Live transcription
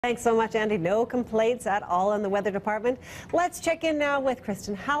Thanks so much, Andy. No complaints at all in the weather department. Let's check in now with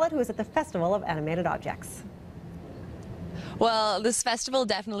Kristin Hallett, who is at the Festival of Animated Objects. Well, this festival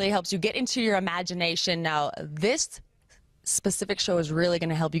definitely helps you get into your imagination. Now, this specific show is really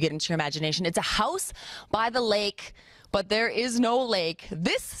going to help you get into your imagination. It's a house by the lake, but there is no lake.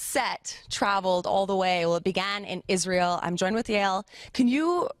 This set traveled all the way. Well, it began in Israel. I'm joined with Yael. Can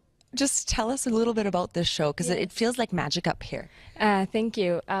you just tell us a little bit about this show? Because it feels like magic up here. Thank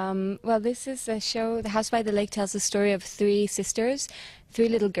you. Well, this is a show, The House by the Lake tells the story of three sisters, three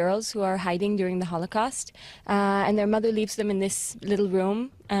little girls who are hiding during the Holocaust. And their mother leaves them in this little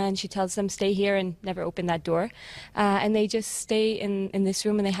room, and she tells them, stay here and never open that door. And they just stay in this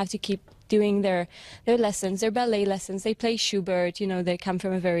room, and they have to keep doing their lessons, their ballet lessons. They play Schubert, you know, they come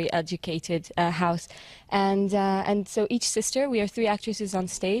from a very educated house. And so each sister, we are three actresses on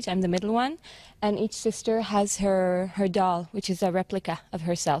stage, I'm the middle one, and each sister has her doll, which is a replica of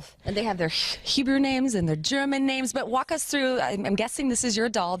herself. And they have their Hebrew names and their German names, but walk us through, I'm guessing this is your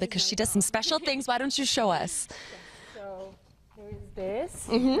doll because she does some special things. Why don't you show us? So here's this.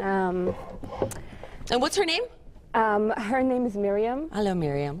 And what's her name? Her name is Miriam. Hello,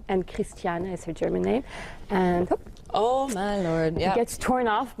 Miriam. And Christiana is her German name. And oh my Lord, yeah. It gets torn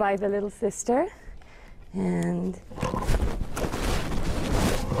off by the little sister. And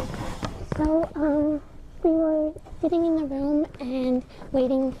so, we were sitting in the room and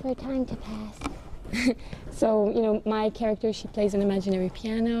waiting for time to pass. So, you know, my character, she plays an imaginary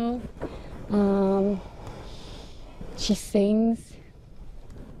piano. She sings.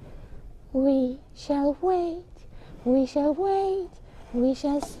 We shall wait, we shall wait, we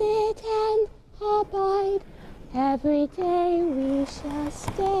shall sit and abide. Every day we shall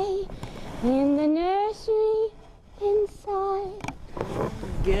stay in the nursery inside.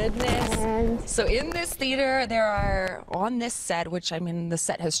 Goodness. And So in this theater, there are, on this set, which I mean, the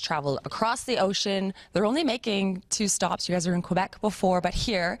set has traveled across the ocean. They're only making 2 stops. You guys were in Quebec before, but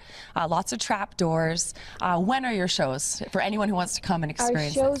here, lots of trap doors. When are your shows for anyone who wants to come and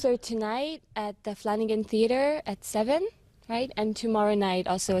experience our shows are tonight at the Flanagan Theatre at 7, right? And tomorrow night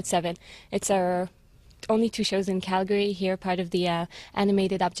also at 7. It's our only 2 shows in Calgary here, part of the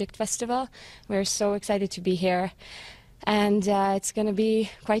Animated Object Festival. We're so excited to be here. And it's going to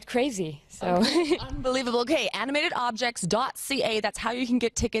be quite crazy. So Unbelievable. Okay, animatedobjects.ca. That's how you can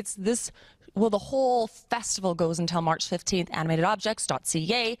get tickets. The whole festival goes until March 15th.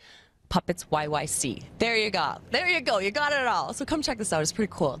 Animatedobjects.ca. Puppets YYC. There you go. There you go. You got it all. So come check this out. It's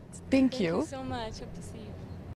pretty cool. Thank you. Thank you so much. Hope to see you.